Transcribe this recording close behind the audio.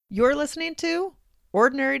You're listening to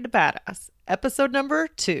Ordinary to Badass, episode number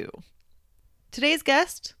 2. Today's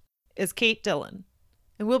guest is Kate Dillon,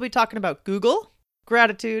 and we'll be talking about Google,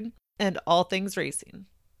 gratitude, and all things racing.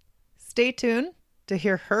 Stay tuned to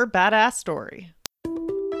hear her badass story.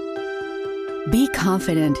 Be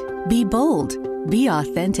confident, be bold, be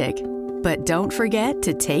authentic, but don't forget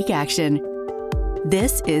to take action.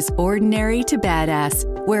 This is Ordinary to Badass,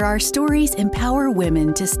 where our stories empower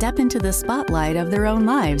women to step into the spotlight of their own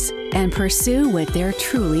lives and pursue what they're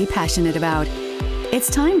truly passionate about. It's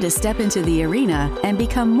time to step into the arena and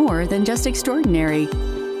become more than just extraordinary.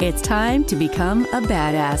 It's time to become a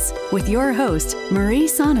badass with your host, Marie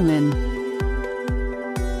Sonneman.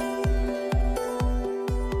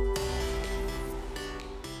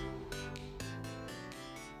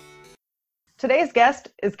 Today's guest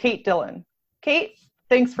is Kate Dillon. Kate,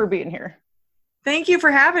 thanks for being here. Thank you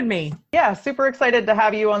for having me. Yeah, super excited to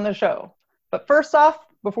have you on the show. But first off,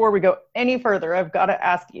 before we go any further, I've got to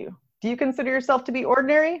ask you, do you consider yourself to be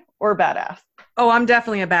ordinary or badass? Oh, I'm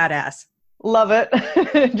definitely a badass. Love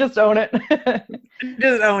it. Just own it.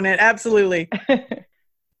 Just own it. Absolutely.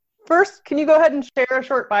 First, can you go ahead and share a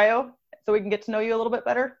short bio so we can get to know you a little bit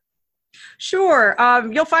better? Sure.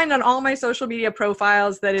 You'll find on all my social media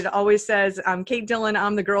profiles that it always says, I'm Kate Dillon.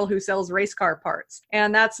 I'm the girl who sells race car parts.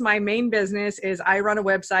 And that's my main business is I run a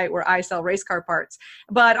website where I sell race car parts.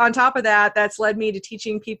 But on top of that, that's led me to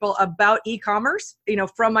teaching people about e-commerce,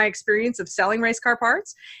 from my experience of selling race car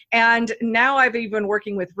parts. And now I've even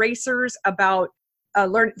working with racers about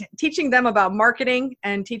teaching them about marketing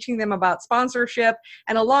and teaching them about sponsorship.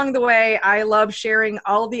 And along the way, I love sharing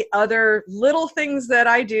all the other little things that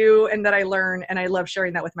I do and that I learn. And I love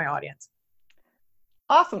sharing that with my audience.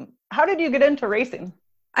 Awesome. How did you get into racing?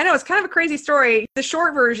 I know it's kind of a crazy story. The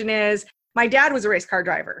short version is my dad was a race car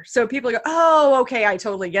driver. So people go, oh, okay, I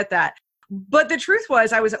totally get that. But the truth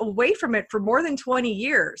was I was away from it for more than 20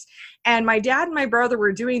 years. And my dad and my brother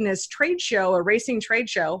were doing this trade show, a racing trade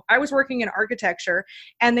show. I was working in architecture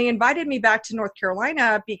and they invited me back to North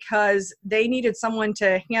Carolina because they needed someone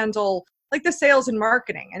to handle like the sales and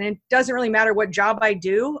marketing. And it doesn't really matter what job I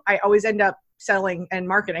do. I always end up selling and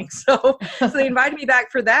marketing. So they invited me back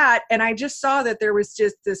for that. And I just saw that there was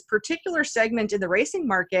just this particular segment in the racing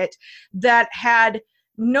market that had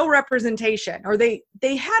no representation, or they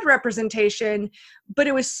had representation, but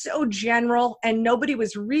it was so general and nobody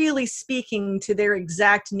was really speaking to their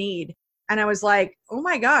exact need. And I was like, oh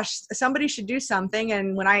my gosh, somebody should do something.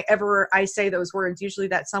 And when I say those words, usually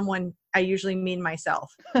that someone, I usually mean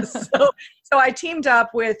myself. So I teamed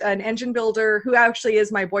up with an engine builder who actually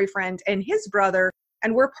is my boyfriend and his brother,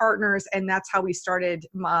 and we're partners. And that's how we started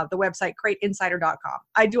the website, CrateInsider.com.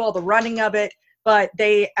 I do all the running of it, but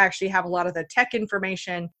they actually have a lot of the tech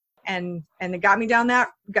information, and it got me down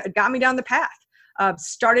the path.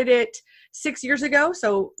 Started it 6 years ago,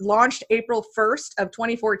 so launched April 1st of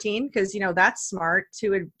 2014 because that's smart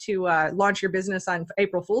to launch your business on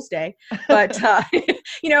April Fool's Day, but get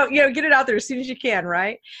it out there as soon as you can,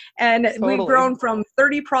 right? And Totally. We've grown from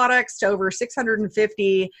 30 products to over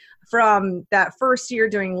 650. From that first year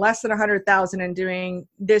doing less than 100,000 and doing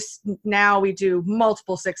this now, we do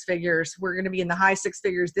multiple six figures. We're going to be in the high six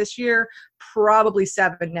figures this year, probably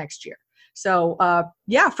 7 next year. So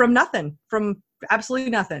from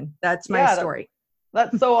absolutely nothing. That's my story.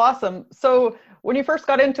 That's so awesome. So when you first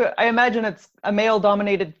got into it, I imagine it's a male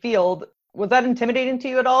dominated field. Was that intimidating to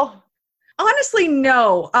you at all? Honestly,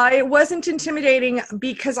 no, it wasn't intimidating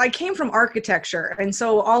because I came from architecture. And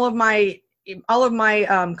so all of my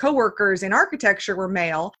coworkers in architecture were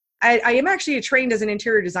male. I am actually trained as an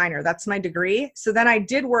interior designer. That's my degree. So then I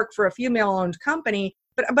did work for a female owned company,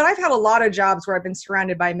 but I've had a lot of jobs where I've been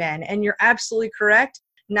surrounded by men, and you're absolutely correct.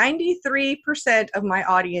 93% of my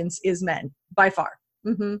audience is men by far.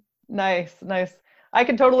 Mm-hmm. Nice. I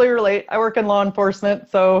can totally relate. I work in law enforcement,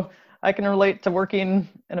 so I can relate to working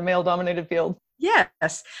in a male dominated field.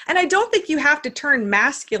 Yes. And I don't think you have to turn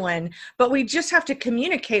masculine, but we just have to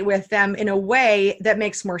communicate with them in a way that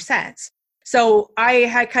makes more sense. So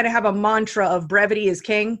I kind of have a mantra of brevity is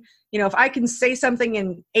king. If I can say something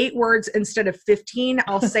in 8 words instead of 15,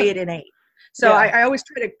 I'll say it in 8. So yeah. I always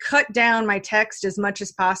try to cut down my text as much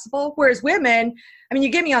as possible. Whereas women, you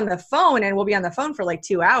get me on the phone and we'll be on the phone for like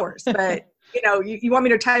 2 hours, but you want me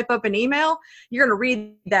to type up an email, you're going to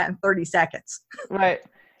read that in 30 seconds. Right.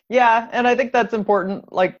 Yeah. And I think that's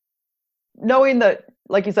important. Like knowing that,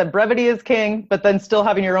 like you said, brevity is king, but then still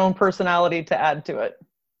having your own personality to add to it.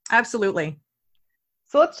 Absolutely.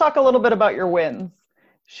 So let's talk a little bit about your wins.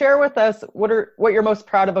 Share with us what you're most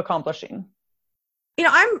proud of accomplishing.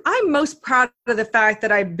 I'm most proud of the fact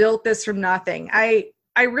that I built this from nothing. I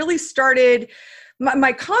really started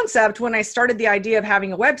my concept when I started the idea of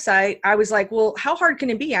having a website, I was like, well, how hard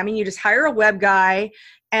can it be? I mean, you just hire a web guy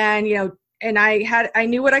and, and I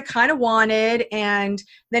knew what I kind of wanted, and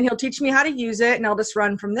then he'll teach me how to use it and I'll just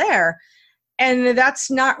run from there. And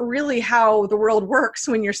that's not really how the world works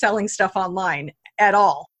when you're selling stuff online at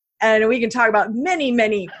all. And we can talk about many,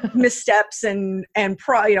 many missteps and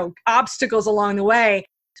obstacles along the way.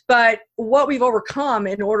 But what we've overcome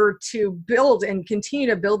in order to build and continue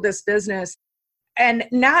to build this business, and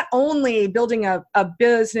not only building a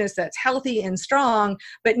business that's healthy and strong,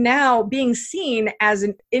 but now being seen as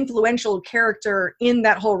an influential character in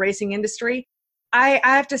that whole racing industry, I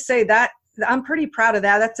have to say that I'm pretty proud of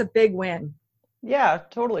that. That's a big win. Yeah,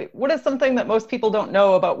 totally. What is something that most people don't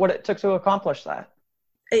know about what it took to accomplish that?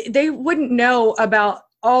 They wouldn't know about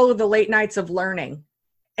all of the late nights of learning.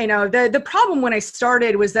 The problem when I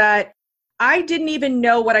started was that I didn't even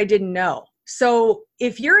know what I didn't know. So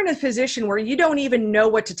if you're in a position where you don't even know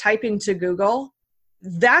what to type into Google,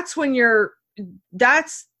 that's when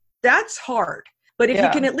that's hard. But if you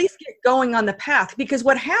can at least get going on the path, because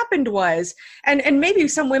what happened was, and maybe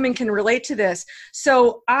some women can relate to this.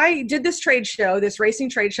 So I did this racing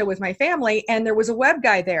trade show with my family, and there was a web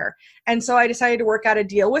guy there. And so I decided to work out a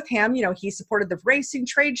deal with him. He supported the racing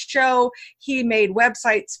trade show. He made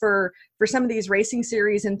websites for some of these racing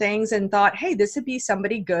series and things, and thought, hey, this would be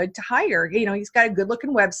somebody good to hire. He's got good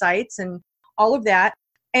looking websites and all of that.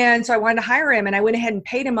 And so I wanted to hire him, and I went ahead and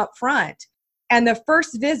paid him up front. And the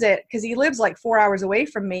first visit, because he lives like 4 hours away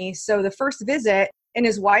from me, so the first visit, and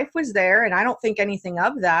his wife was there, and I don't think anything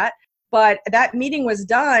of that, but that meeting was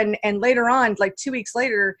done, and later on, like 2 weeks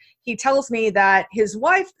later, he tells me that his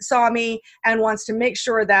wife saw me and wants to make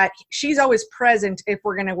sure that she's always present if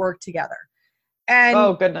we're going to work together. And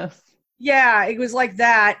oh, goodness. Yeah, it was like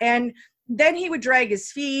that. And then he would drag his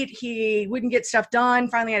feet. He wouldn't get stuff done.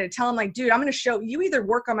 Finally, I had to tell him, like, dude, I'm going to show you, either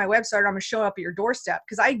work on my website or I'm going to show up at your doorstep,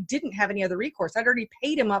 because I didn't have any other recourse. I'd already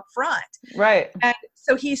paid him up front. Right. And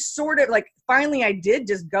so he sort of like, finally I did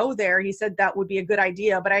just go there. He said that would be a good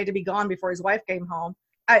idea, but I had to be gone before his wife came home.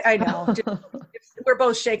 I know. We're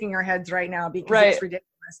both shaking our heads right now because it's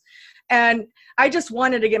ridiculous. And I just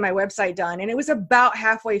wanted to get my website done, and it was about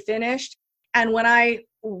halfway finished. And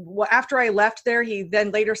after I left there, he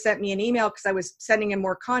then later sent me an email, because I was sending him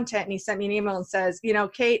more content, and he sent me an email and says,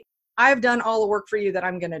 Kate, I've done all the work for you that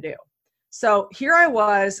I'm going to do. So here I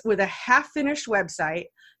was with a half-finished website,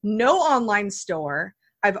 no online store.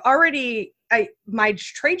 My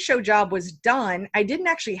trade show job was done. I didn't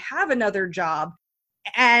actually have another job.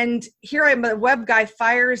 And here the web guy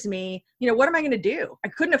fires me. What am I going to do? I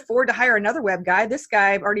couldn't afford to hire another web guy. This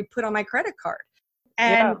guy I've already put on my credit card.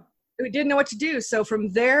 And we didn't know what to do. So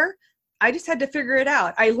from there, I just had to figure it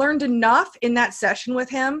out. I learned enough in that session with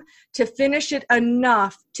him to finish it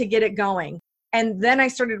enough to get it going. And then I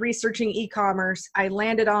started researching e-commerce. I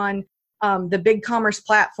landed on the BigCommerce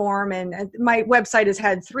platform, and my website has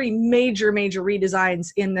had 3 major redesigns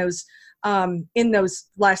in those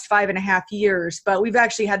last 5.5 years. But we've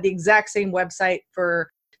actually had the exact same website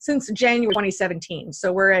since January 2017.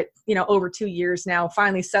 So we're at, over 2 years now,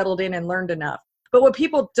 finally settled in and learned enough. But what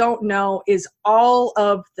people don't know is all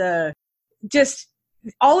of the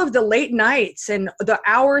late nights and the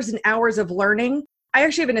hours and hours of learning. I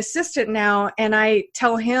actually have an assistant now, and I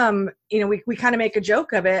tell him, we kind of make a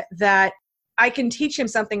joke of it, that I can teach him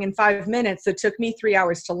something in 5 minutes that took me 3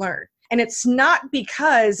 hours to learn. And it's not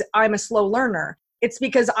because I'm a slow learner. It's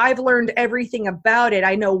because I've learned everything about it.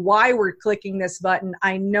 I know why we're clicking this button.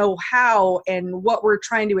 I know how and what we're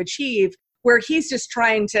trying to achieve, where he's just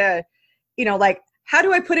trying to, how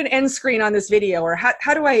do I put an end screen on this video, or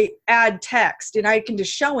how do I add text? And I can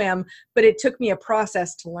just show him, but it took me a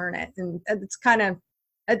process to learn it. And it's kind of,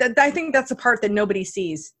 I think that's the part that nobody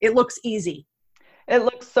sees. It looks easy. It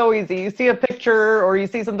looks so easy. You see a picture or you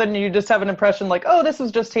see something and you just have an impression like, oh, this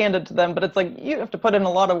was just handed to them. But it's like, you have to put in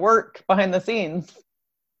a lot of work behind the scenes.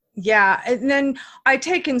 Yeah. And then I've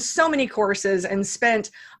taken so many courses and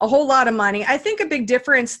spent a whole lot of money. I think a big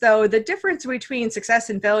difference, though, the difference between success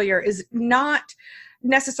and failure is not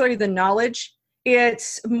necessarily the knowledge.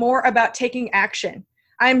 It's more about taking action.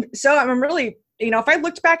 I'm really, if I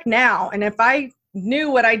looked back now and if I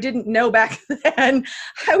knew what I didn't know back then,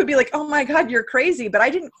 I would be like, oh my God, you're crazy. But I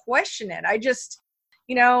didn't question it. I just,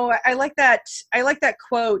 I like that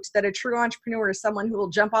quote that a true entrepreneur is someone who will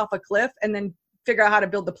jump off a cliff and then figure out how to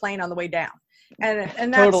build the plane on the way down. And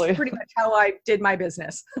that's totally pretty much how I did my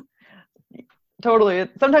business. Totally.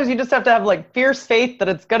 Sometimes you just have to have like fierce faith that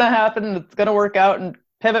it's going to happen, it's going to work out, and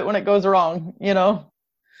pivot when it goes wrong,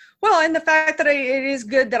 Well, and the fact that it is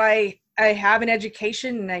good that I I have an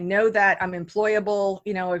education and I know that I'm employable.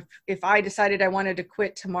 You know, if I decided I wanted to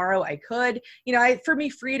quit tomorrow, I could. You know, for me,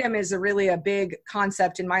 freedom is really a big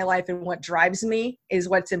concept in my life, and what drives me is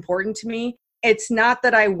what's important to me. It's not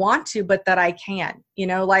that I want to, but that I can. You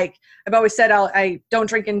know, like I've always said, I don't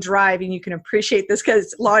drink and drive, and you can appreciate this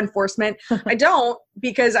because law enforcement. I don't,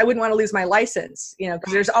 because I wouldn't want to lose my license, you know,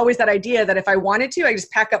 because there's always that idea that if I wanted to, I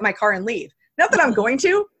just pack up my car and leave. Not that I'm going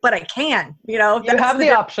to, but I can, you know. You have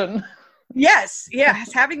the option. Yes.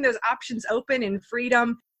 Having those options open and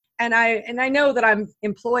freedom. And I know that I'm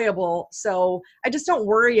employable, so I just don't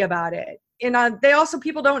worry about it. And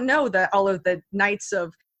people don't know that all of the nights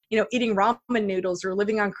of, you know, eating ramen noodles or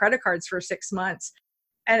living on credit cards for 6 months.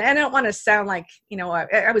 And I don't want to sound like, you know,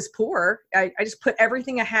 I was poor. I just put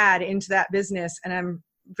everything I had into that business, and I'm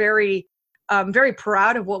very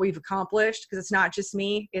proud of what we've accomplished, because it's not just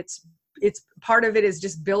me. It's part of it is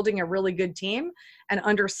just building a really good team and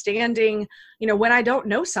understanding, you know, when I don't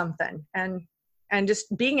know something, and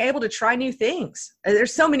just being able to try new things.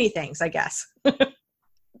 There's so many things, I guess.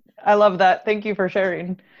 I love that. Thank you for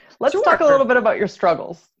sharing. Let's Sure. talk a little bit about your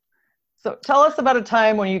struggles. So tell us about a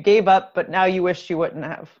time when you gave up, but now you wish you wouldn't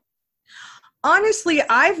have. Honestly,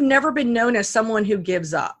 I've never been known as someone who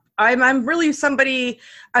gives up. I'm really somebody,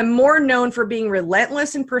 I'm more known for being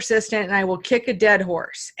relentless and persistent, and I will kick a dead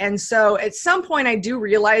horse. And so at some point I do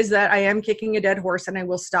realize that I am kicking a dead horse and I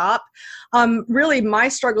will stop. Really, my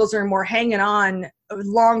struggles are more hanging on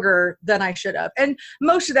longer than I should have. And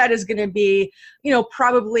most of that is going to be, you know,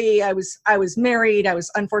 probably I was married. I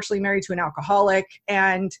was unfortunately married to an alcoholic,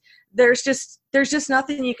 and there's just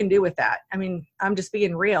nothing you can do with that. I mean, I'm just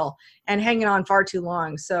being real, and hanging on far too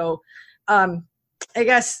long. So, I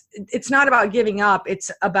guess it's not about giving up.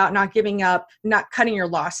 It's about not giving up, not cutting your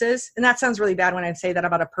losses. And that sounds really bad when I say that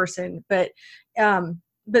about a person, but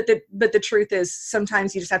the truth is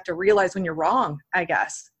sometimes you just have to realize when you're wrong, I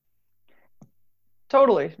guess.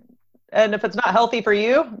 Totally. And if it's not healthy for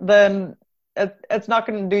you, then it's not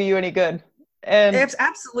going to do you any good. And It's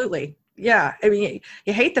absolutely. Yeah. I mean,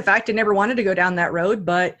 you hate the fact I never wanted to go down that road,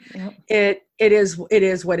 but it is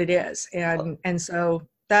what it is. And so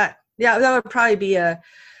that would probably be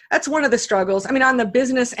that's one of the struggles. I mean, on the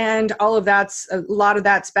business end, a lot of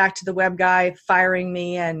that's back to the web guy firing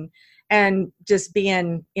me and just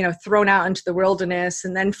being, you know, thrown out into the wilderness,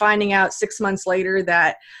 and then finding out 6 months later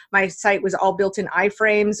that my site was all built in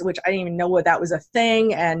iframes, which I didn't even know what that was a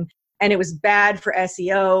thing. And it was bad for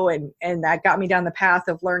SEO, and that got me down the path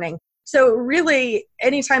of learning. So really,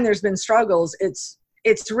 anytime there's been struggles, it's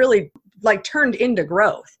really like turned into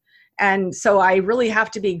growth. And so I really have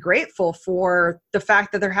to be grateful for the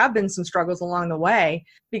fact that there have been some struggles along the way,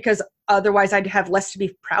 because otherwise I'd have less to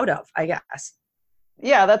be proud of, I guess.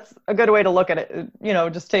 Yeah, that's a good way to look at it. You know,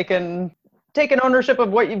 just taking ownership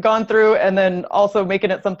of what you've gone through, and then also making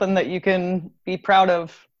it something that you can be proud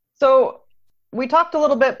of. So we talked a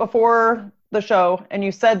little bit before the show, and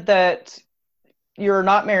you said that you're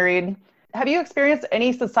not married. Have you experienced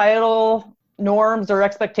any societal norms or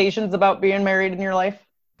expectations about being married in your life?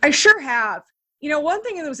 I sure have. You know, one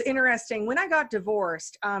thing that was interesting, when I got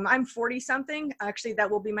divorced, I'm 40 something. Actually, that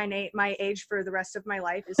will be my age for the rest of my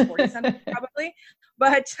life is 40 something probably.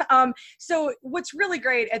 But so what's really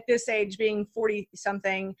great at this age, being 40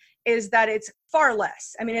 something, is that it's far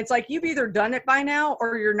less. I mean, it's like you've either done it by now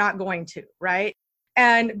or you're not going to, right?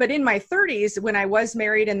 But in my 30s, when I was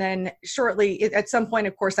married, and then shortly at some point,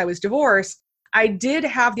 of course, I was divorced, I did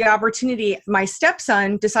have the opportunity. My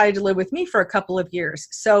stepson decided to live with me for a couple of years.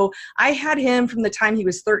 So I had him from the time he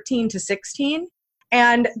was 13 to 16.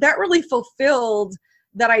 And that really fulfilled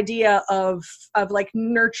that idea of like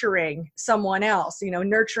nurturing someone else, you know,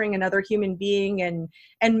 nurturing another human being and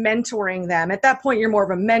mentoring them. At that point, you're more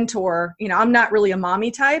of a mentor. You know, I'm not really a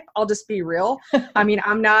mommy type. I'll just be real. I mean,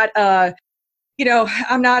 I'm not oh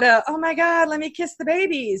my God, let me kiss the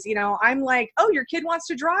babies. You know, I'm like, oh, your kid wants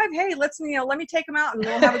to drive. Hey, let me take them out and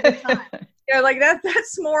we'll have a good time. You know, like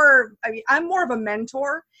that's more, I mean, I'm more of a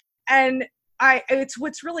mentor. And it's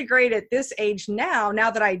what's really great at this age now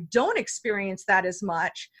that I don't experience that as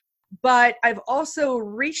much, but I've also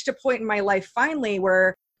reached a point in my life finally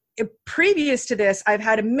where previous to this, I've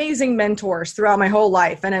had amazing mentors throughout my whole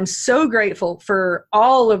life. And I'm so grateful for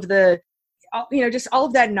all of just all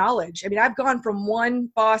of that knowledge. I mean, I've gone from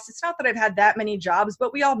one boss. It's not that I've had that many jobs,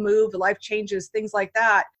 but we all move, life changes, things like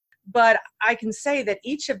that. But I can say that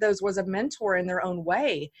each of those was a mentor in their own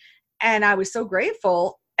way. And I was so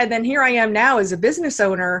grateful. And then here I am now as a business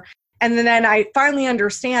owner. And then I finally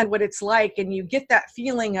understand what it's like. And you get that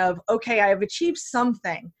feeling of, okay, I have achieved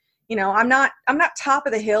something. I'm not top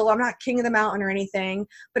of the hill. I'm not king of the mountain or anything,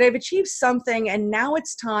 but I've achieved something. And now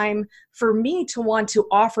it's time for me to want to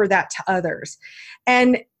offer that to others.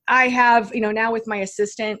 And I have, now with my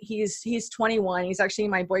assistant, he's 21. He's actually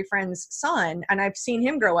my boyfriend's son. And I've seen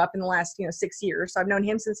him grow up in the last, 6 years. So I've known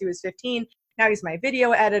him since he was 15. Now he's my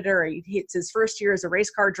video editor. It's his first year as a race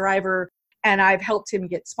car driver. And I've helped him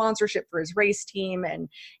get sponsorship for his race team.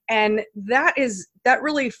 And that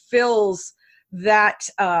really fills that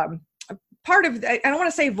part of, I don't want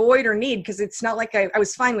to say void or need, because it's not like I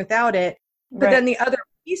was fine without it. But Right. then the other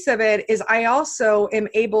piece of it is I also am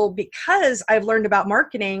able, because I've learned about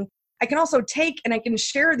marketing, I can also take and I can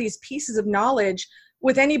share these pieces of knowledge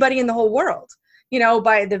with anybody in the whole world,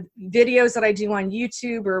 by the videos that I do on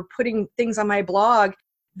YouTube or putting things on my blog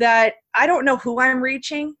that I don't know who I'm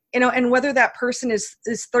reaching, and whether that person is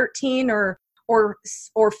 13 or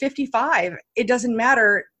 55, it doesn't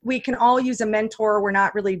matter. We can all use a mentor. We're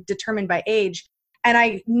not really determined by age. And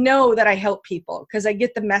I know that I help people because I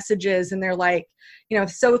get the messages and they're like,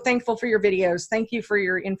 so thankful for your videos. Thank you for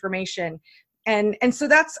your information. And so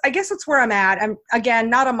I guess that's where I'm at. I'm, again,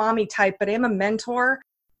 not a mommy type, but I'm a mentor.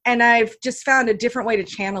 And I've just found a different way to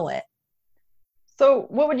channel it. So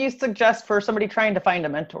what would you suggest for somebody trying to find a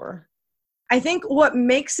mentor? I think what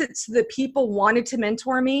makes it so that people wanted to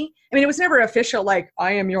mentor me, it was never official, like,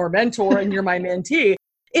 I am your mentor and you're my mentee.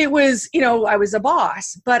 It was, I was a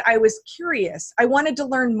boss, but I was curious. I wanted to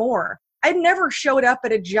learn more. I never showed up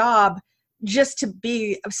at a job just to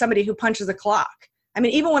be somebody who punches a clock.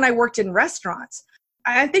 Even when I worked in restaurants,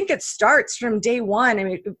 I think it starts from day one.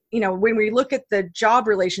 When we look at the job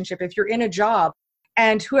relationship, if you're in a job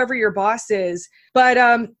and whoever your boss is, but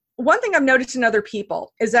one thing I've noticed in other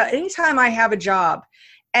people is that anytime I have a job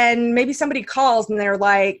and maybe somebody calls and they're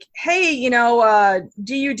like, hey,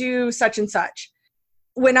 do you do such and such?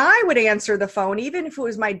 When I would answer the phone, even if it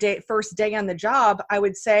was my first day on the job, I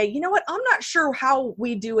would say, you know what, I'm not sure how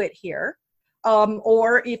we do it here.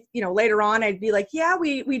 Or if, later on, I'd be like, yeah,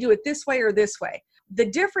 we do it this way or this way. The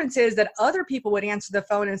difference is that other people would answer the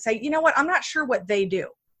phone and say, you know what, I'm not sure what they do.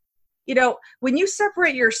 When you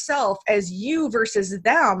separate yourself as you versus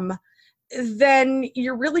them, then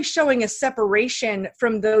you're really showing a separation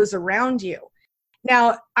from those around you.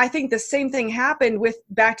 Now, I think the same thing happened with,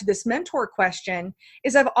 back to this mentor question,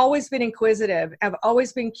 is I've always been inquisitive. I've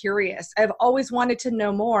always been curious. I've always wanted to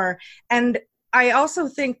know more. And I also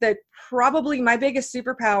think that probably my biggest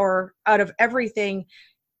superpower out of everything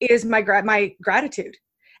is my gratitude.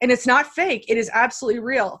 And it's not fake. It is absolutely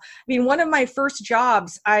real. One of my first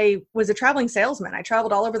jobs, I was a traveling salesman. I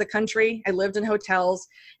traveled all over the country. I lived in hotels,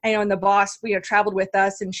 and the boss, traveled with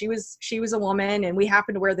us, and she was a woman, and we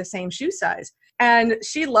happened to wear the same shoe size. And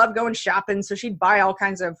she loved going shopping, so she'd buy all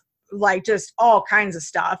kinds of just all kinds of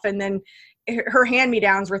stuff. And then her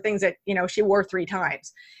hand-me-downs were things that she wore 3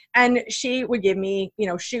 times, and she would give me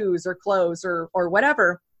shoes or clothes or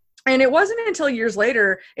whatever. And it wasn't until years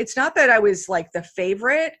later, it's not that I was like the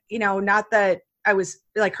favorite, not that I was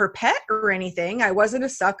like her pet or anything. I wasn't a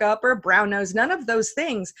suck up or a brown nose, none of those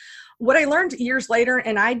things. What I learned years later,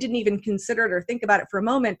 and I didn't even consider it or think about it for a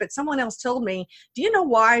moment, but someone else told me, do you know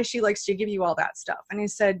why she likes to give you all that stuff? And I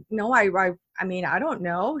said, no, I don't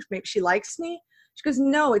know. Maybe she likes me. She goes,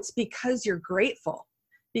 no, it's because you're grateful.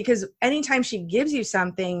 Because anytime she gives you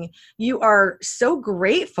something, you are so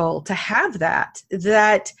grateful to have that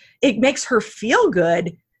it makes her feel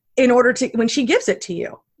good in order to, when she gives it to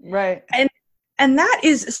you. Right. And that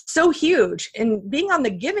is so huge. And being on the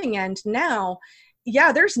giving end now,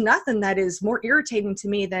 there's nothing that is more irritating to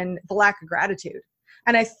me than the lack of gratitude.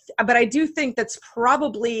 But I do think that's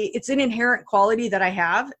probably, it's an inherent quality that I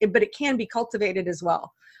have, but it can be cultivated as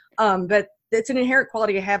well. But it's an inherent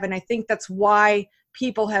quality I have. And I think that's why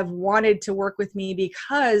people have wanted to work with me,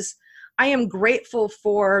 because I am grateful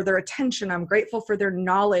for their attention. I'm grateful for their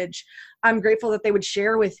knowledge. I'm grateful that they would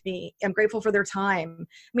share with me. I'm grateful for their time.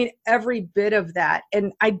 Every bit of that.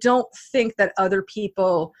 And I don't think that other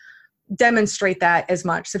people demonstrate that as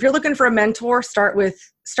much. So if you're looking for a mentor, start with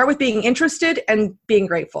being interested and being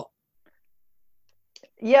grateful.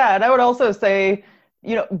 Yeah. And I would also say,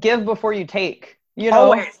 give before you take,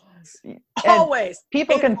 Always.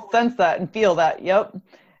 People can sense that and feel that. Yep.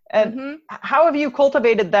 And how have you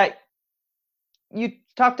cultivated that? You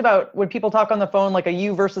talked about when people talk on the phone, like a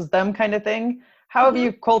you versus them kind of thing. How have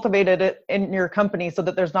you cultivated it in your company so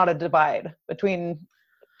that there's not a divide between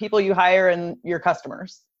people you hire and your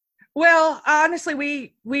customers? Well,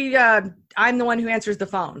 honestly, I'm the one who answers the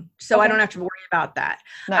phone, so I don't have to worry about that.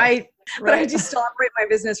 Nice. But I do still operate my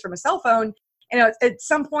business from a cell phone. at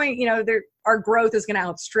some point, our growth is going to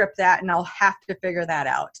outstrip that, and I'll have to figure that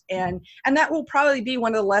out. And that will probably be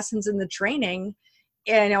one of the lessons in the training,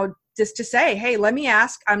 just to say, hey, let me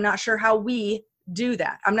ask. I'm not sure how we do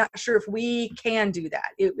that. I'm not sure if we can do that.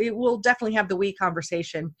 It will definitely have the we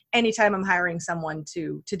conversation anytime I'm hiring someone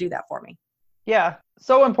to do that for me. Yeah,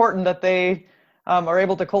 so important that they are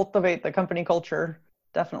able to cultivate the company culture,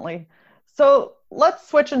 definitely. So let's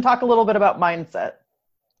switch and talk a little bit about mindset.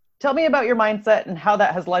 Tell me about your mindset and how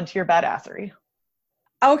that has led to your badassery.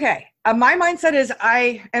 Okay, my mindset is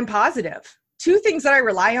I am positive. Two things that I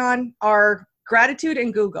rely on are gratitude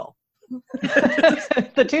and Google.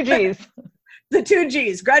 The two G's. The two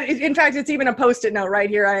G's. In fact, it's even a Post-it note right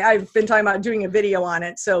here. I've been talking about doing a video on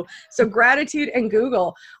it. So gratitude and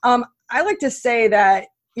Google. I like to say that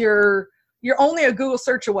you're only a Google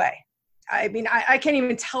search away. I mean, I can't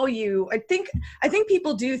even tell you. I think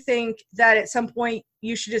people do think that at some point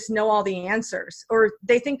you should just know all the answers, or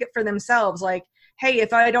they think it for themselves. Like, hey,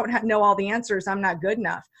 if I don't know all the answers, I'm not good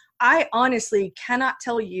enough. I honestly cannot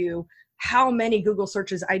tell you how many Google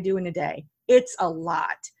searches I do in a day. It's a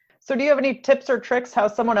lot. So do you have any tips or tricks how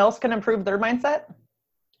someone else can improve their mindset?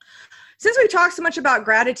 Since we talked so much about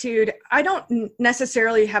gratitude, I don't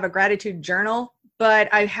necessarily have a gratitude journal, but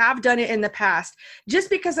I have done it in the past.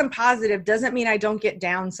 Just because I'm positive doesn't mean I don't get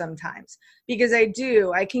down sometimes, because I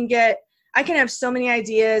do. I can have so many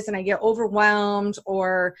ideas and I get overwhelmed,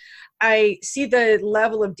 or I see the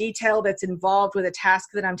level of detail that's involved with a task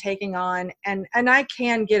that I'm taking on, and I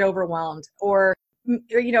can get overwhelmed. Or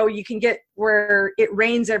you can get where it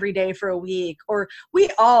rains every day for a week, or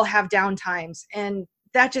we all have down times, and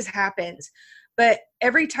that just happens. But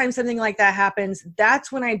every time something like that happens,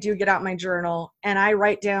 that's when I do get out my journal and I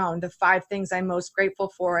write down the 5 things I'm most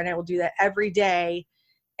grateful for. And I will do that every day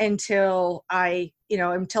until I'm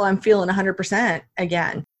feeling 100%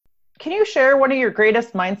 again. Can you share one of your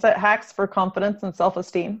greatest mindset hacks for confidence and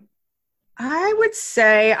self-esteem? I would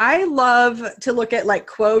say I love to look at like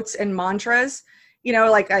quotes and mantras.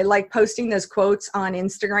 I like posting those quotes on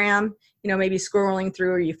Instagram, maybe scrolling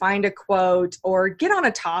through, or you find a quote or get on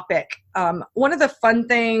a topic. One of the fun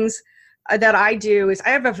things that I do is I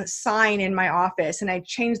have a sign in my office, and I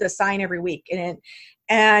change the sign every week.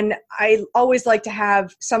 And I always like to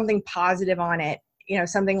have something positive on it,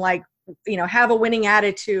 something like, have a winning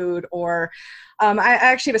attitude, or I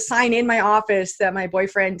actually have a sign in my office that my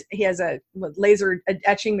boyfriend, he has a laser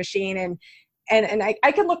etching machine, and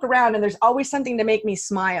I can look around and there's always something to make me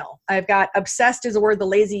smile. I've got obsessed is a word the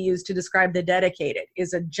lazy use to describe the dedicated,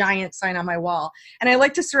 is a giant sign on my wall. And I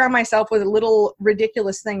like to surround myself with little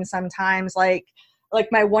ridiculous things sometimes, like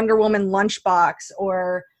my Wonder Woman lunchbox,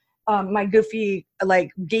 or my goofy,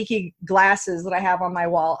 geeky glasses that I have on my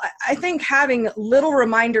wall. I think having little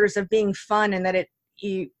reminders of being fun, and that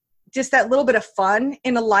just that little bit of fun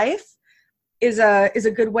in a life is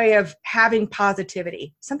a good way of having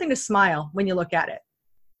positivity, something to smile when you look at it.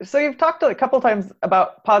 So you've talked a couple times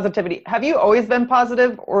about positivity. Have you always been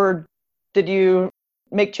positive, or did you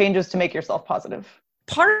make changes to make yourself positive?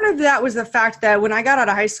 Part of that was the fact that when I got out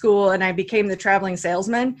of high school and I became the traveling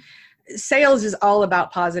salesman, sales is all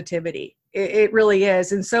about positivity. It really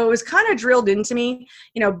is. And so it was kind of drilled into me,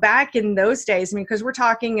 back in those days. I mean, because we're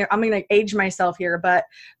talking, I'm going to age myself here, but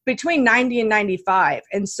between 90 and 95.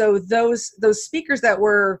 And so those speakers that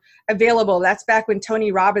were available, that's back when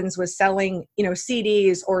Tony Robbins was selling,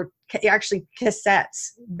 CDs, or actually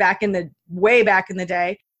cassettes way back in the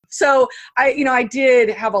day. So I did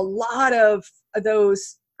have a lot of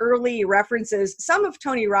those early references, some of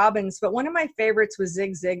Tony Robbins, but one of my favorites was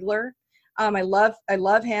Zig Ziglar. I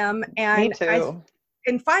love him. And me too.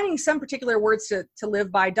 In finding some particular words to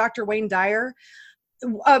live by, Dr. Wayne Dyer,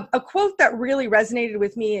 a quote that really resonated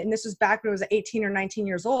with me, and this was back when I was 18 or 19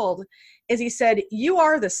 years old, is he said, "You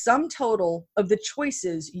are the sum total of the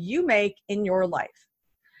choices you make in your life."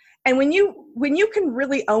 And when you can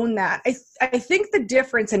really own that, I think the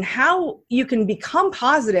difference in how you can become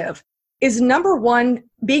positive is, number one,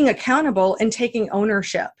 being accountable and taking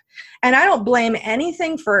ownership. And I don't blame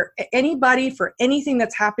anybody for anything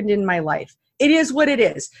that's happened in my life. It is what it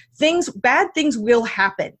is. Bad things will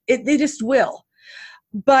happen. They just will.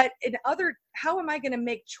 But how am I going to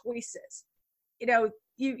make choices?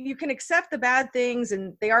 You can accept the bad things,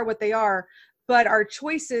 and they are what they are. But our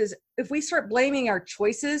choices, if we start blaming our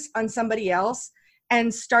choices on somebody else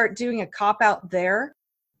and start doing a cop-out there,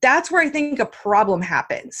 that's where I think a problem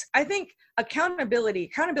happens. I think accountability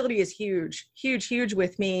is huge, huge, huge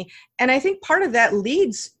with me. And I think part of that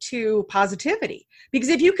leads to positivity, because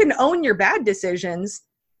if you can own your bad decisions,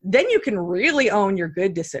 then you can really own your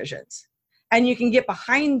good decisions, and you can get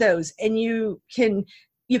behind those, and you can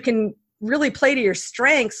really play to your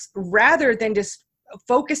strengths rather than just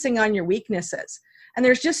focusing on your weaknesses. And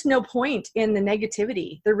there's just no point in the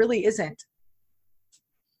negativity. There really isn't.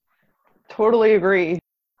 Totally agree.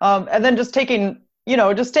 And then just taking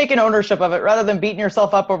ownership of it rather than beating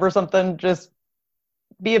yourself up over something. Just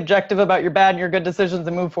be objective about your bad and your good decisions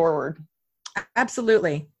and move forward.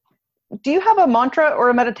 Absolutely. Do you have a mantra or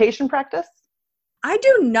a meditation practice? I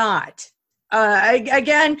do not.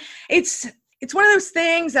 Again, it's one of those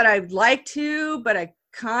things that I'd like to, but I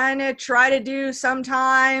kind of try to do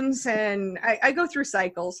sometimes, and I go through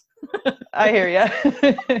cycles. I hear you. I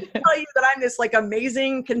tell you that I'm this like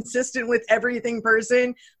amazing, consistent with everything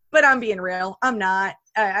person, but I'm being real. I'm not.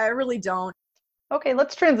 I really don't. Okay,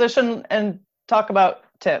 let's transition and talk about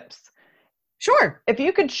tips. Sure. If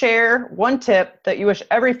you could share one tip that you wish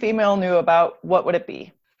every female knew about, what would it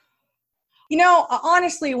be?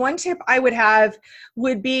 Honestly, one tip I would have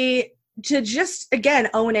would be to just, again,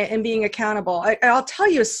 own it and being accountable. I'll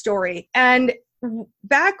tell you a story. And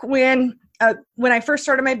back when I first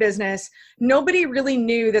started my business, nobody really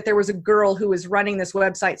knew that there was a girl who was running this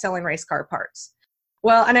website selling race car parts.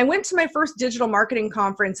 Well, and I went to my first digital marketing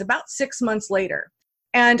conference about 6 months later.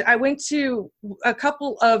 And I went to a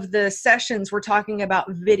couple of the sessions were talking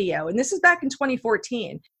about video. And this is back in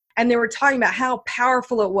 2014. And they were talking about how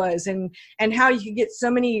powerful it was and how you could get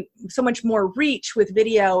so much more reach with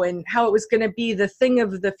video and how it was going to be the thing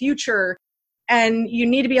of the future. And you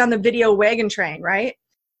need to be on the video wagon train, right?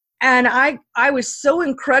 And I was so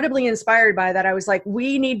incredibly inspired by that. I was like,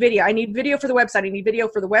 we need video. I need video for the website. I need video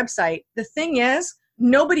for the website. The thing is,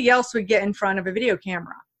 nobody else would get in front of a video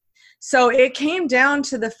camera. So it came down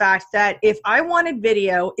to the fact that if I wanted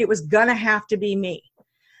video, it was going to have to be me.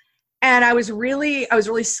 And I was really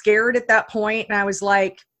scared at that point. And I was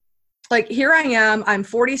like, here I am, I'm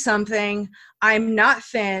 40 something. I'm not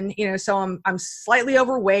thin, so I'm slightly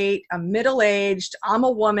overweight. I'm middle-aged. I'm a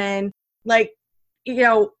woman.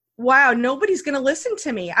 Wow, nobody's going to listen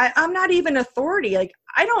to me. I'm not even authority.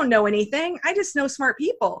 I don't know anything. I just know smart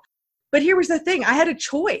people. But here was the thing. I had a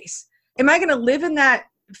choice. Am I going to live in that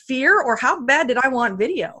fear, or how bad did I want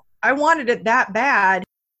video? I wanted it that bad.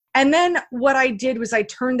 And then what I did was I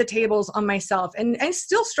turned the tables on myself, and I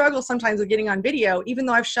still struggle sometimes with getting on video, even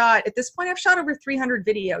though I've shot over 300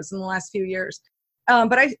 videos in the last few years.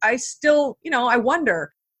 But I still, I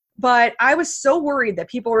wonder, but I was so worried that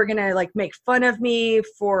people were going to make fun of me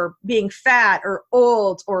for being fat or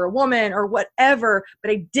old or a woman or whatever,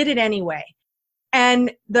 but I did it anyway.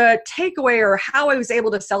 And the takeaway, or how I was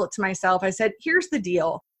able to sell it to myself, I said, here's the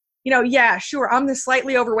deal. Yeah, sure, I'm this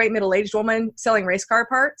slightly overweight middle-aged woman selling race car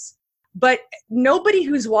parts, but nobody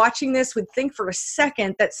who's watching this would think for a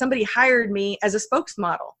second that somebody hired me as a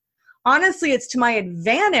spokesmodel. Honestly, it's to my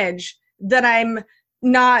advantage that I'm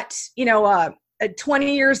not,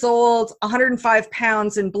 20 years old, 105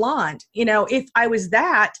 pounds and blonde. If I was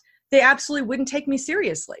that, they absolutely wouldn't take me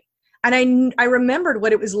seriously. And I remembered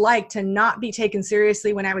what it was like to not be taken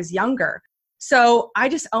seriously when I was younger. So I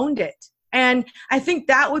just owned it. And I think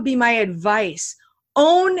that would be my advice.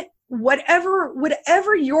 Own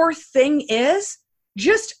whatever your thing is,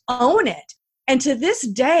 just own it. And to this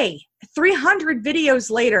day, 300 videos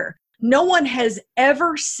later, no one has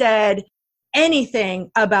ever said anything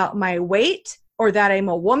about my weight or that I'm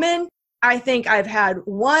a woman. I think I've had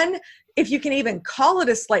one, if you can even call it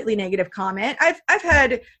a slightly negative comment. I've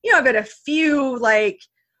had a few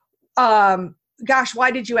gosh, why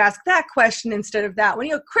did you ask that question instead of that one?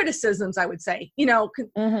 Criticisms, I would say,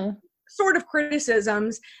 sort of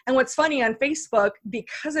criticisms. And what's funny on Facebook,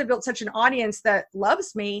 because I built such an audience that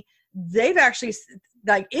loves me, they've actually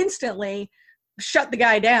instantly shut the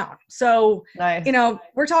guy down. So, nice.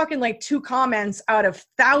 We're talking 2 comments out of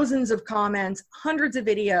thousands of comments, hundreds of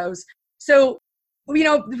videos. So,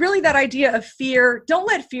 really that idea of fear, don't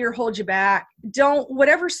let fear hold you back.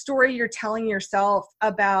 Whatever story you're telling yourself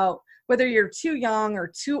about whether you're too young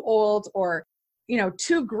or too old or,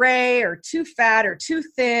 too gray or too fat or too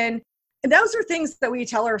thin. And those are things that we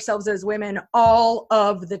tell ourselves as women all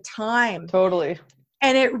of the time. Totally.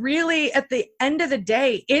 And it really, at the end of the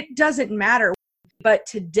day, it doesn't matter. But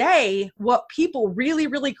today, what people really,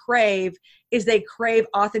 really crave is they crave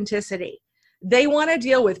authenticity. They want to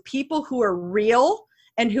deal with people who are real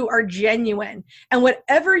and who are genuine. And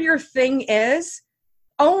whatever your thing is,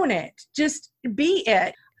 own it. Just be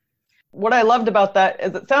it. What I loved about that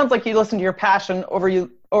is it sounds like you listen to your passion over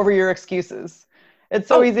your excuses. It's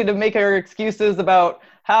so easy to make our excuses about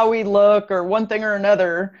how we look or one thing or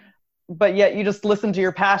another, but yet you just listened to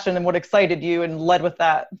your passion and what excited you and led with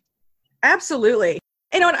that. Absolutely.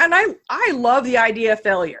 And I love the idea of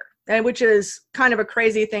failure, which is kind of a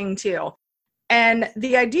crazy thing too. And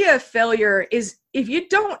the idea of failure is if you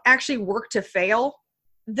don't actually work to fail,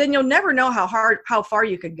 then you'll never know how far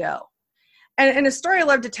you could go. And a story I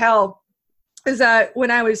love to tell is that when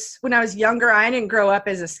I was younger, I didn't grow up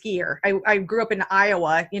as a skier. I grew up in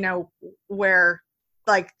Iowa, where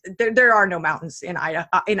like there are no mountains in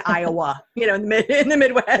Iowa, in the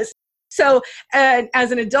Midwest. So, and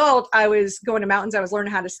as an adult, I was going to mountains. I was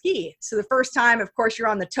learning how to ski. So the first time, of course, you're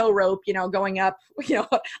on the tow rope, going up,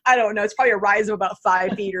 I don't know, it's probably a rise of about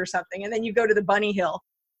 5 feet or something. And then you go to the bunny hill.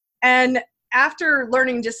 And after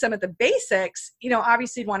learning just some of the basics,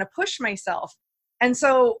 obviously I'd want to push myself. And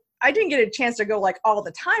so I didn't get a chance to go like all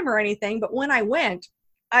the time or anything. But when I went,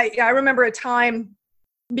 I remember a time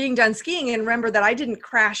being done skiing and remember that I didn't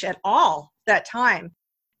crash at all that time.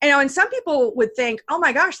 And some people would think, oh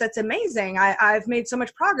my gosh, that's amazing. I've made so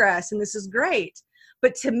much progress and this is great.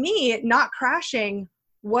 But to me, not crashing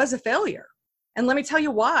was a failure. And let me tell you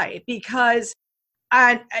why. Because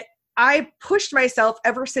I pushed myself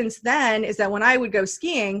ever since then, is that when I would go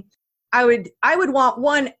skiing, I would want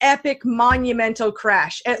one epic monumental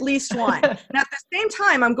crash, at least one. And at the same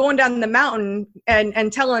time, I'm going down the mountain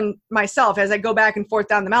and telling myself as I go back and forth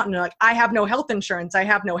down the mountain, like, I have no health insurance. I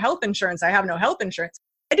have no health insurance. I have no health insurance.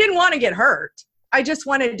 I didn't want to get hurt. I just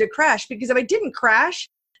wanted to crash, because if I didn't crash,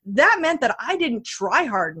 that meant that I didn't try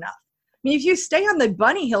hard enough. I mean, if you stay on the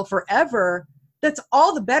bunny hill forever, that's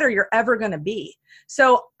all the better you're ever going to be.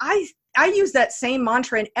 So I use that same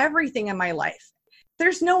mantra in everything in my life.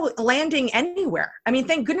 There's no landing anywhere. I mean,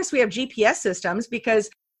 thank goodness we have GPS systems, because,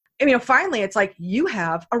 finally it's like you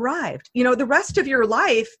have arrived. The rest of your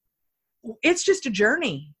life, it's just a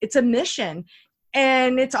journey. It's a mission.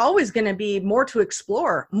 And it's always going to be more to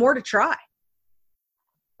explore, more to try.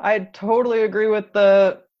 I totally agree with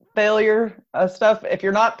the failure stuff. If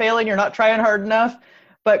you're not failing, you're not trying hard enough.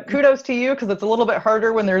 But kudos to you, because it's a little bit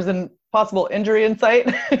harder when there's a possible injury in sight.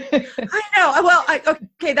 I know. Well,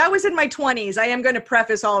 okay, that was in my 20s. I am going to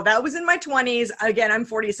preface all of that. It was in my 20s. Again, I'm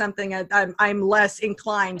 40-something. I'm less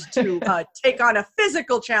inclined to take on a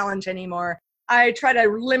physical challenge anymore. I try to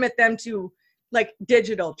limit them to like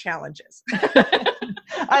digital challenges.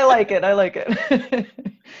 I like it.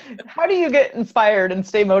 How do you get inspired and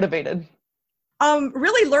stay motivated?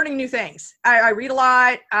 Really learning new things. I read a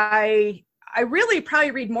lot. I really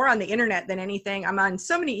probably read more on the internet than anything. I'm on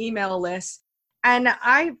so many email lists, and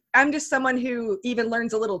I'm just someone who even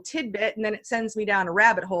learns a little tidbit and then it sends me down a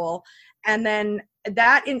rabbit hole. And then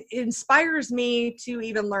that inspires me to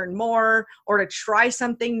even learn more or to try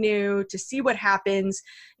something new, to see what happens,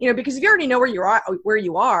 because if you already know where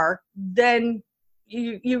you are, then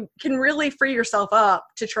you can really free yourself up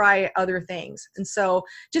to try other things. And so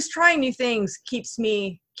just trying new things keeps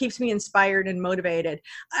me inspired and motivated.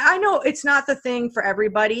 I know it's not the thing for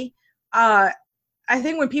everybody. I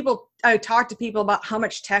think when I talk to people about how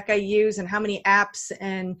much tech I use and how many apps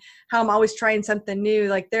and how I'm always trying something new,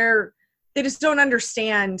 like they just don't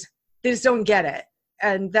understand. They just don't get it.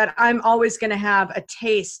 And that I'm always going to have a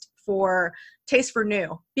taste for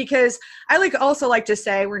new, because I also like to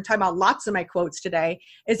say, we're going to talk about lots of my quotes today,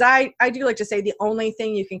 is I do like to say the only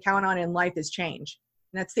thing you can count on in life is change.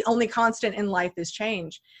 And that's the only constant in life is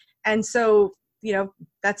change. And so,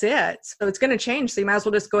 that's it. So it's going to change. So you might as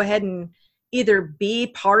well just go ahead and either be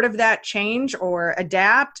part of that change or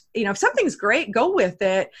adapt. If something's great, go with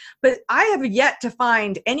it. But I have yet to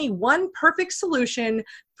find any one perfect solution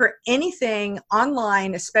for anything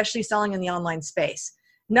online, especially selling in the online space.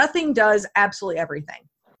 Nothing does absolutely everything.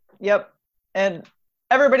 Yep. And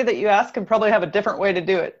everybody that you ask can probably have a different way to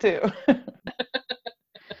do it too.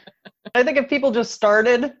 I think if people just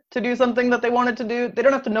started to do something that they wanted to do, they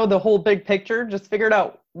don't have to know the whole big picture. Just figure it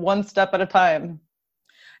out one step at a time.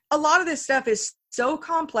 A lot of this stuff is so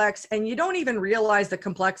complex, and you don't even realize the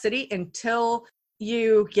complexity until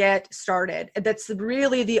you get started. That's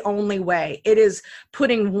really the only way. It is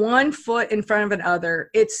putting one foot in front of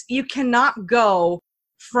another. You cannot go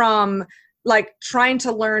from like trying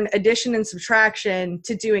to learn addition and subtraction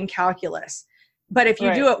to doing calculus. But if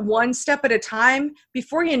you do it one step at a time,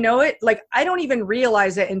 before you know it, like I don't even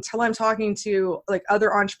realize it until I'm talking to like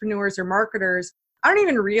other entrepreneurs or marketers. I don't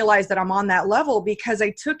even realize that I'm on that level because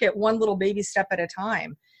I took it one little baby step at a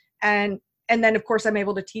time. And then of course I'm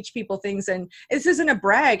able to teach people things, and this isn't a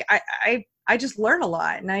brag. I just learn a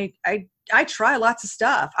lot, and I try lots of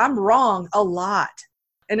stuff. I'm wrong a lot,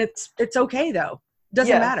 and it's okay though.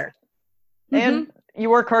 Doesn't matter. And you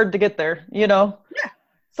work hard to get there, Yeah.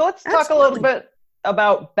 So let's talk Absolutely. a little bit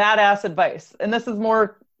about badass advice. And this is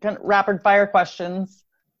more kind of rapid fire questions.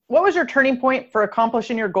 What was your turning point for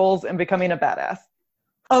accomplishing your goals and becoming a badass?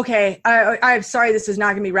 Okay, I'm sorry, this is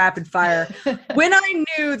not going to be rapid fire. When I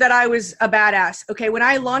knew that I was a badass, okay, when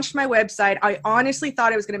I launched my website, I honestly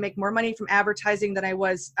thought I was going to make more money from advertising than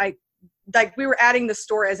like we were adding the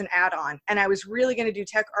store as an add-on, and I was really going to do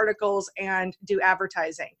tech articles and do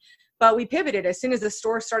advertising. But we pivoted. As soon as the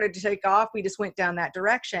store started to take off, we just went down that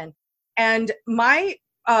direction. And my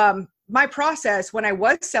process when I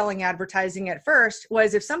was selling advertising at first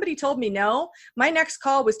was, if somebody told me no, my next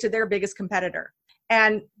call was to their biggest competitor.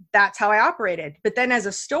 And that's how I operated. But then as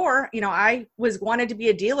a store, I wanted to be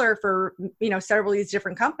a dealer for, several of these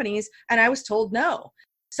different companies, and I was told no.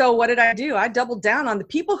 So what did I do? I doubled down on the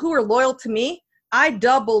people who are loyal to me. I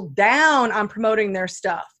doubled down on promoting their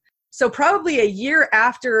stuff. So probably a year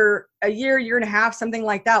and a half, something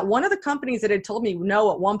like that, one of the companies that had told me no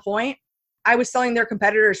at one point, I was selling their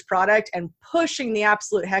competitor's product and pushing the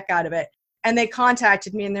absolute heck out of it. And they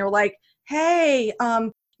contacted me and they were like, hey,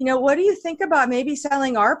 what do you think about maybe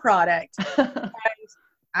selling our product?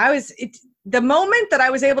 The moment that I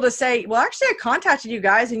was able to say, well, actually I contacted you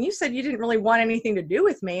guys and you said you didn't really want anything to do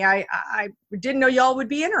with me. I didn't know y'all would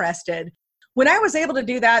be interested. When I was able to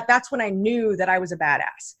do that, that's when I knew that I was a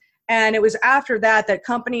badass. And it was after that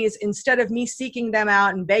companies, instead of me seeking them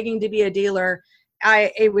out and begging to be a dealer,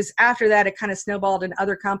 it was after that it kind of snowballed and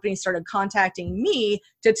other companies started contacting me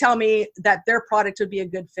to tell me that their product would be a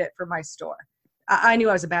good fit for my store. I knew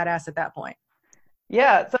I was a badass at that point.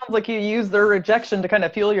 Yeah, it sounds like you used their rejection to kind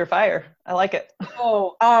of fuel your fire. I like it.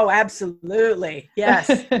 Oh, absolutely.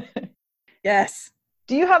 Yes. Yes.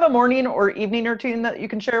 Do you have a morning or evening routine that you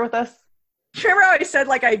can share with us? Remember how I said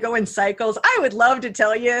like I go in cycles? I would love to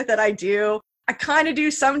tell you that I do. I kind of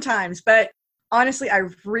do sometimes, but honestly, I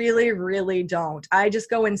really, really don't. I just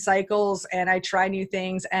go in cycles and I try new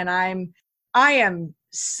things, and I am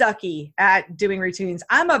sucky at doing routines.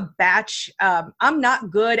 I'm a batch. I'm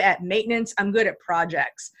not good at maintenance. I'm good at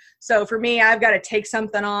projects. So for me, I've got to take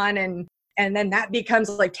something on and then that becomes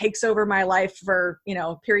like takes over my life for,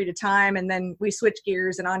 a period of time. And then we switch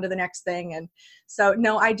gears and on to the next thing. And so,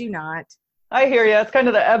 no, I do not. I hear you. It's kind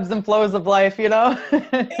of the ebbs and flows of life, It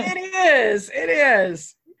is. It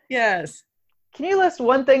is. Yes. Can you list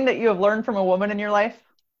one thing that you have learned from a woman in your life?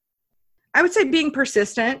 I would say being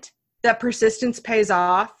persistent. That persistence pays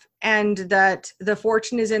off, and that the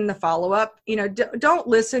fortune is in the follow-up. Don't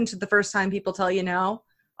listen to the first time people tell you no,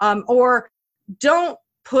 or don't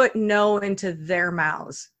put no into their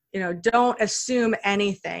mouths. Don't assume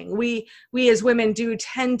anything. We as women do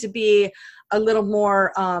tend to be a little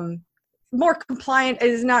more compliant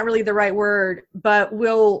is not really the right word, but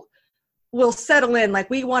we'll settle in. Like,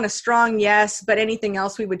 we want a strong yes, but anything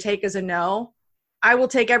else we would take as a no. I will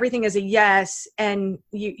take everything as a yes, and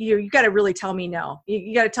you got to really tell me no.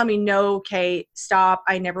 You got to tell me no, Kate, stop.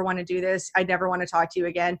 I never want to do this. I never want to talk to you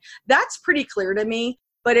again. That's pretty clear to me.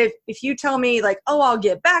 But if you tell me like, oh, I'll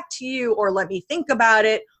get back to you, or let me think about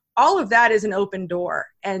it, all of that is an open door.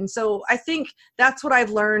 And so I think that's what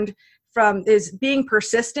I've learned from is being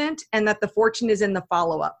persistent, and that the fortune is in the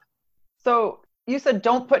follow-up. So you said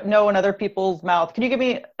don't put no in other people's mouth. Can you give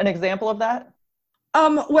me an example of that?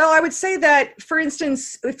 Well, I would say that, for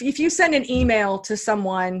instance, if you send an email to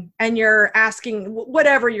someone and you're asking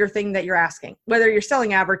whatever your thing that you're asking, whether you're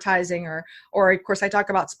selling advertising or of course I talk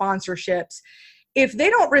about sponsorships, if they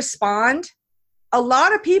don't respond, a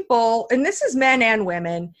lot of people, and this is men and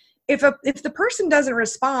women, if the person doesn't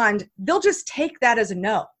respond, they'll just take that as a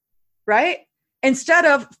no, right? Instead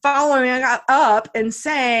of following up and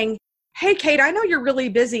saying, hey, Kate, I know you're really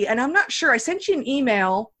busy and I'm not sure. I sent you an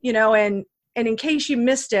email, and in case you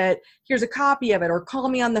missed it, here's a copy of it, or call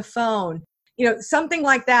me on the phone. Something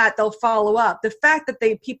like that, they'll follow up. The fact that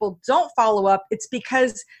people don't follow up, it's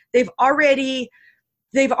because they've already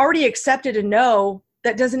accepted a no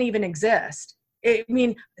that doesn't even exist.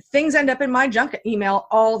 Things end up in my junk email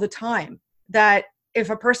all the time, that if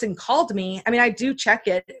a person called me, I do check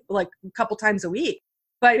it like a couple times a week.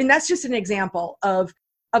 But that's just an example of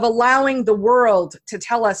allowing the world to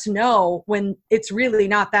tell us no when it's really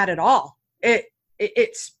not that at all. It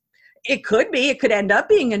could end up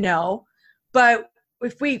being a no, but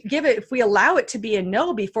if we allow it to be a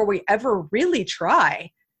no before we ever really try,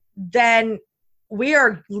 then we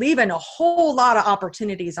are leaving a whole lot of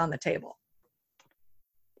opportunities on the table.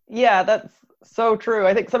 Yeah, that's so true.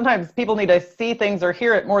 I think sometimes people need to see things or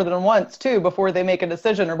hear it more than once too before they make a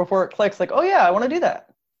decision, or before it clicks like, oh yeah, I want to do that.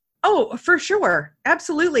 Oh, for sure.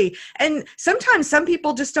 Absolutely. And sometimes some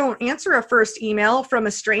people just don't answer a first email from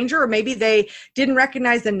a stranger, or maybe they didn't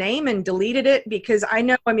recognize the name and deleted it. Because I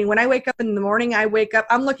know, when I wake up in the morning,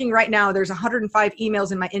 I'm looking right now, there's 105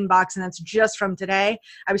 emails in my inbox, and that's just from today.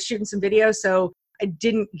 I was shooting some videos, so I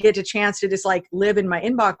didn't get a chance to just like live in my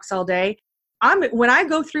inbox all day. When I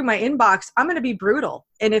go through my inbox, I'm going to be brutal.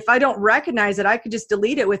 And if I don't recognize it, I could just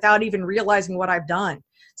delete it without even realizing what I've done.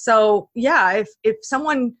 So yeah, if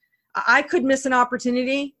someone, I could miss an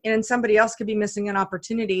opportunity and somebody else could be missing an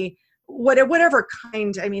opportunity, whatever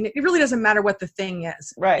kind. I mean, it really doesn't matter what the thing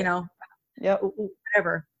is, right? You know, yep,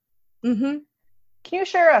 whatever. Mm-hmm. Can you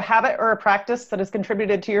share a habit or a practice that has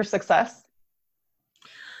contributed to your success?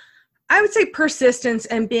 I would say persistence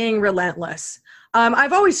and being relentless.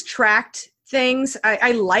 I've always tracked things.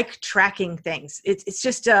 I like tracking things. It's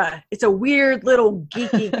just it's a weird little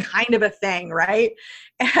geeky kind of a thing, right?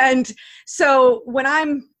 And so when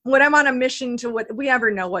I'm on a mission to what we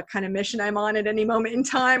ever know what kind of mission I'm on at any moment in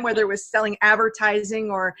time, whether it was selling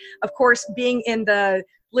advertising or of course being in the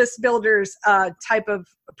list builders type of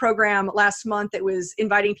program last month, it was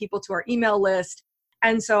inviting people to our email list.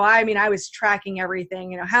 And so, I mean, I was tracking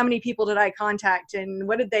everything, you know, how many people did I contact and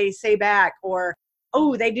what did they say back? Or,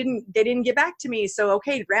 oh, they didn't get back to me. So,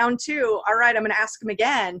 okay, round 2. All right, I'm going to ask them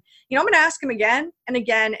again. You know, I'm going to ask them again and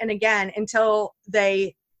again and again until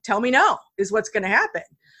they tell me no is what's going to happen.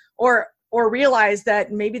 Or realize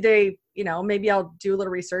that maybe they, you know, maybe I'll do a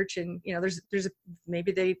little research and, you know,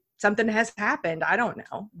 maybe something has happened. I don't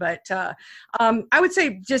know. But I would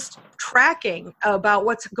say just tracking about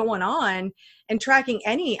what's going on and tracking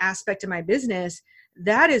any aspect of my business,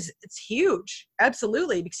 it's huge.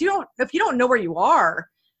 Absolutely. Because if you don't know where you are,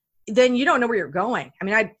 then you don't know where you're going. I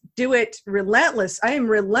mean, I do it relentless. I am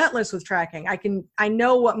relentless with tracking. I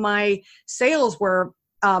know what my sales were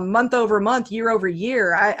month over month, year over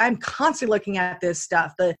year. I'm constantly looking at this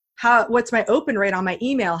stuff. What's my open rate on my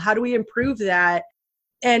email? How do we improve that?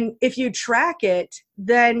 And if you track it,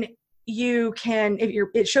 then you can,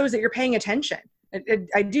 it shows that you're paying attention.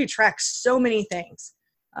 I do track so many things.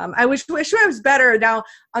 I wish I was better. Now,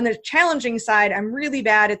 on the challenging side, I'm really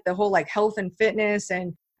bad at the whole like health and fitness,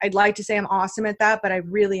 and I'd like to say I'm awesome at that, but I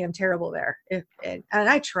really am terrible there. And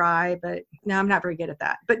I try, but no, I'm not very good at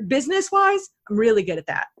that. But business-wise, I'm really good at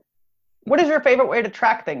that. What is your favorite way to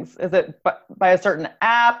track things? Is it by a certain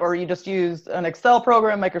app, or you just use an Excel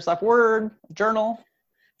program, Microsoft Word, journal?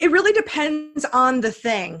 It really depends on the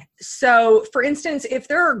thing. So for instance, if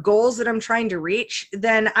there are goals that I'm trying to reach,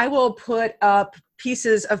 then I will put up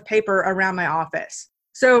pieces of paper around my office.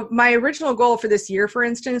 So my original goal for this year, for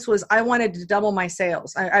instance, was I wanted to double my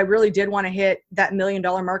sales. I really did want to hit that $1 million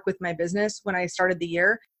mark with my business when I started the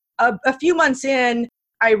year. A few months in,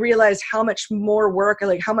 I realized how much more work,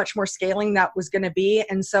 like how much more scaling that was going to be.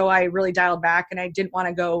 And so I really dialed back and I didn't want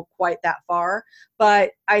to go quite that far.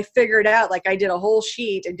 But I figured out, like I did a whole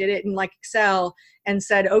sheet. I did it in like Excel and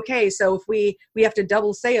said, okay, so if we have to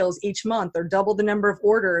double sales each month or double the number of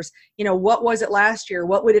orders, you know, what was it last year?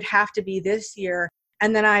 What would it have to be this year?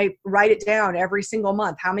 And then I write it down every single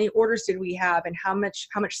month. How many orders did we have and how much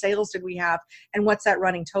sales did we have and what's that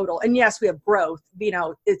running total? And yes, we have growth. You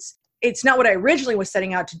know, it's not what I originally was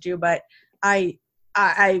setting out to do, but I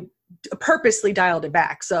purposely dialed it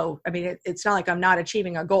back. So, I mean, it's not like I'm not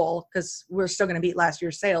achieving a goal because we're still going to beat last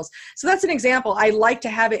year's sales. So that's an example. I like to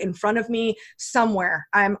have it in front of me somewhere.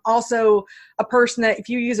 I'm also a person that if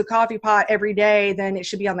you use a coffee pot every day, then it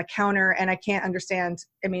should be on the counter. And I can't understand.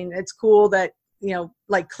 I mean, it's cool that, you know,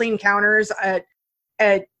 like clean counters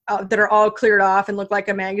that are all cleared off and look like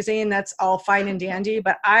a magazine. That's all fine and dandy.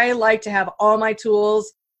 But I like to have all my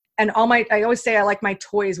tools and I always say I like my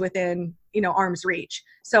toys within, you know, arm's reach.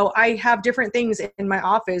 So I have different things in my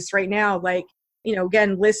office right now, like, you know,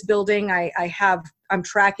 again, list building. I'm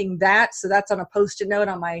tracking that. So that's on a Post-it note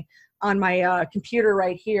on my computer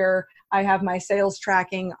right here. I have my sales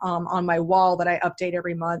tracking on my wall that I update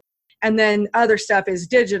every month. And then other stuff is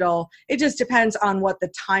digital. It just depends on what the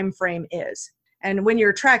time frame is. And when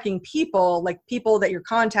you're tracking people, like people that you're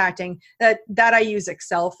contacting, that I use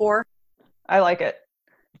Excel for. I like it.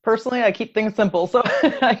 Personally, I keep things simple, so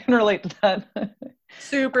I can relate to that.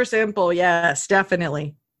 Super simple. Yes,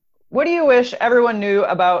 definitely. What do you wish everyone knew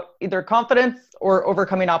about either confidence or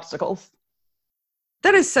overcoming obstacles?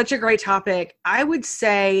 That is such a great topic. I would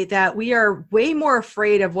say that we are way more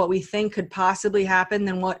afraid of what we think could possibly happen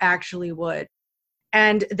than what actually would.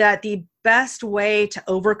 And that the best way to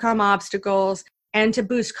overcome obstacles and to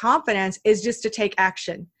boost confidence is just to take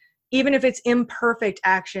action, even if it's imperfect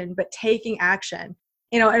action, but taking action.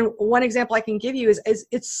 You know, and one example I can give you is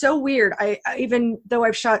it's so weird. I even though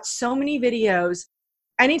I've shot so many videos,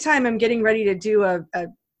 anytime I'm getting ready to do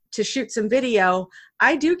to shoot some video,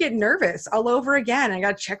 I do get nervous all over again. I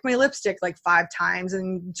got to check my lipstick like 5 times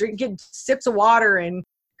and get sips of water and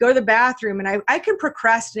go to the bathroom. And I can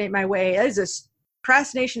procrastinate my way.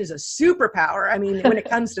 Procrastination is a superpower. I mean, when it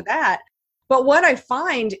comes to that. But what I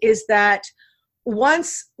find is that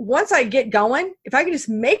once I get going, if I can just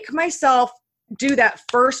make myself do that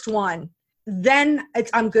first one, then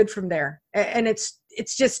I'm good from there. And it's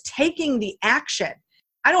just taking the action.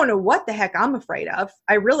 I don't know what the heck I'm afraid of.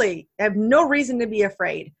 I really have no reason to be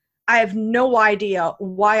afraid. I have no idea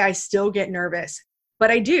why I still get nervous,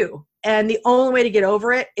 but I do. And the only way to get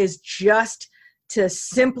over it is just to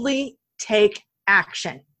simply take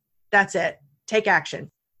action. That's it. Take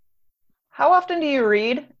action. How often do you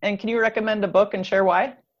read? And can you recommend a book and share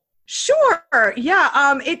why? Sure. Yeah.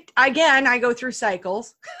 I go through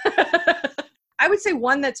cycles. I would say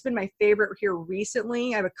one that's been my favorite here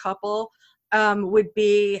recently, I have a couple, would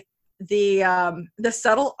be the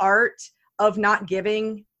Subtle Art of Not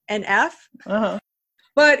Giving an F. Uh-huh.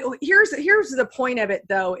 But here's the point of it,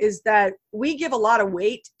 though, is that we give a lot of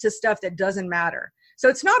weight to stuff that doesn't matter. So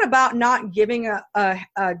it's not about not giving a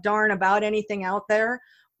darn about anything out there.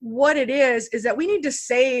 What it is that we need to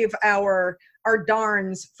save our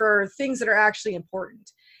darns for things that are actually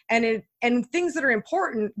important. And things that are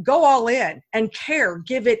important, go all in and care,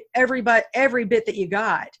 give it every bit that you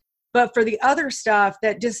got. But for the other stuff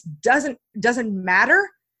that just doesn't matter,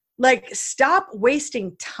 like, stop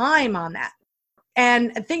wasting time on that.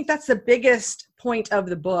 And I think that's the biggest point of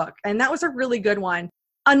the book. And that was a really good one.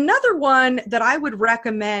 Another one that I would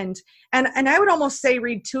recommend, and I would almost say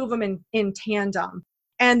read two of them in tandem.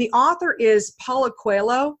 And the author is Paulo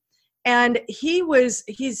Coelho. And his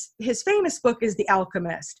famous book is The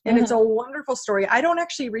Alchemist. And It's a wonderful story. I don't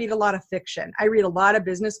actually read a lot of fiction. I read a lot of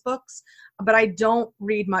business books, but I don't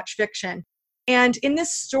read much fiction. And in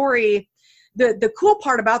this story, the cool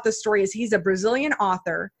part about this story is he's a Brazilian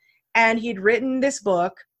author, and he'd written this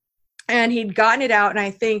book and he'd gotten it out. And I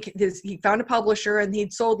think he found a publisher and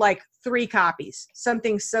he'd sold like 3 copies,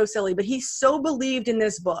 something so silly, but he so believed in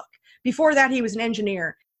this book. Before that, he was an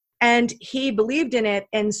engineer. And he believed in it.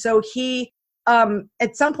 And so he,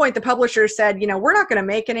 at some point, the publisher said, we're not going to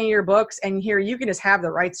make any of your books. And here, you can just have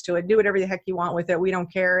the rights to it. Do whatever the heck you want with it. We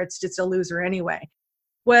don't care. It's just a loser anyway.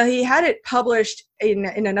 Well, he had it published in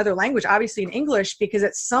another language, obviously in English, because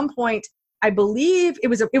at some point, I believe it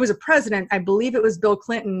was a president. I believe it was Bill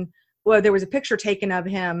Clinton. Well, there was a picture taken of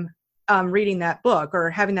him reading that book or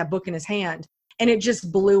having that book in his hand. And it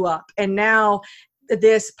just blew up. And now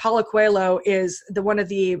this Paulo Coelho is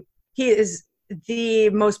he is the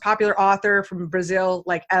most popular author from Brazil,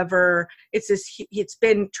 like, ever. It's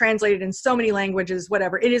been translated in so many languages,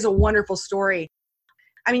 whatever. It is a wonderful story.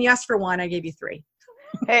 I mean, you asked for one, I gave you 3.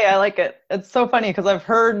 Hey, I like it. It's so funny because I've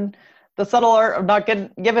heard The Subtle Art of Not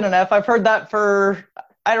Giving an F. I've heard that for,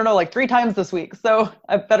 I don't know, like 3 times this week. So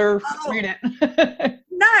I better read it.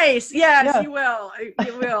 Nice. Yes, yeah. You will.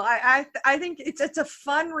 You will. I think it's a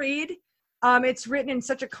fun read. It's written in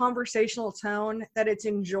such a conversational tone that it's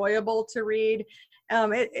enjoyable to read.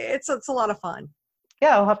 It's a lot of fun.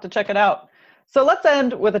 Yeah, I'll have to check it out. So let's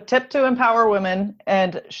end with a tip to empower women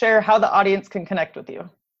and share how the audience can connect with you.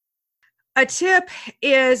 A tip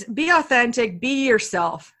is be authentic, be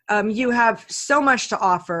yourself. You have so much to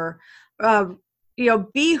offer.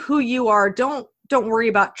 Be who you are. Don't worry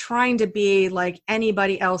about trying to be like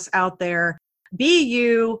anybody else out there. Be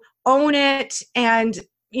you, own it, and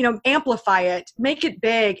amplify it, make it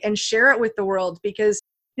big, and share it with the world, because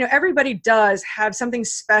everybody does have something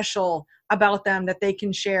special about them that they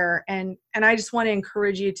can share, and I just want to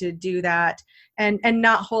encourage you to do that and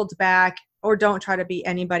not hold back, or don't try to be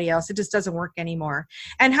anybody else. It just doesn't work anymore.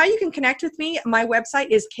 And how you can connect with me, my website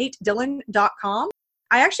is katedillon.com.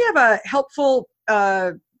 I actually have a helpful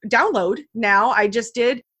download now. I just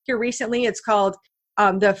did here recently. It's called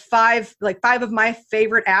the 5 of my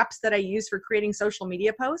favorite apps that I use for creating social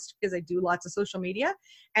media posts, because I do lots of social media.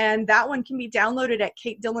 And that one can be downloaded at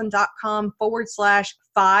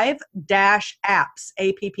katedillon.com/5-apps,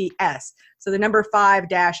 APPS. So the number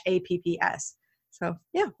 5-APPS. So,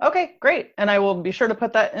 yeah. Okay, great. And I will be sure to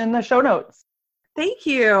put that in the show notes. Thank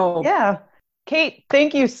you. Yeah. Kate,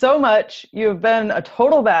 thank you so much. You've been a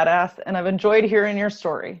total badass, and I've enjoyed hearing your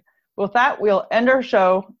story. With that, we'll end our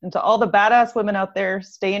show. And to all the badass women out there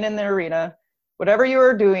staying in the arena, whatever you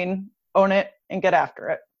are doing, own it and get after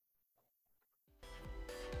it.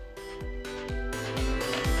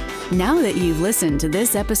 Now that you've listened to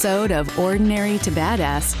this episode of Ordinary to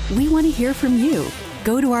Badass, we want to hear from you.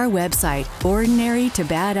 Go to our website,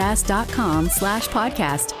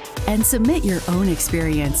 ordinarytobadass.com/podcast, and submit your own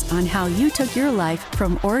experience on how you took your life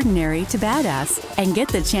from ordinary to badass, and get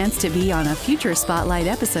the chance to be on a future Spotlight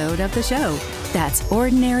episode of the show. That's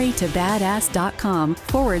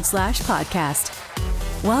ordinarytobadass.com/podcast.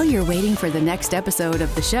 While you're waiting for the next episode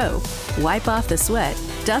of the show, wipe off the sweat,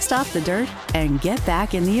 dust off the dirt, and get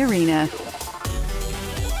back in the arena.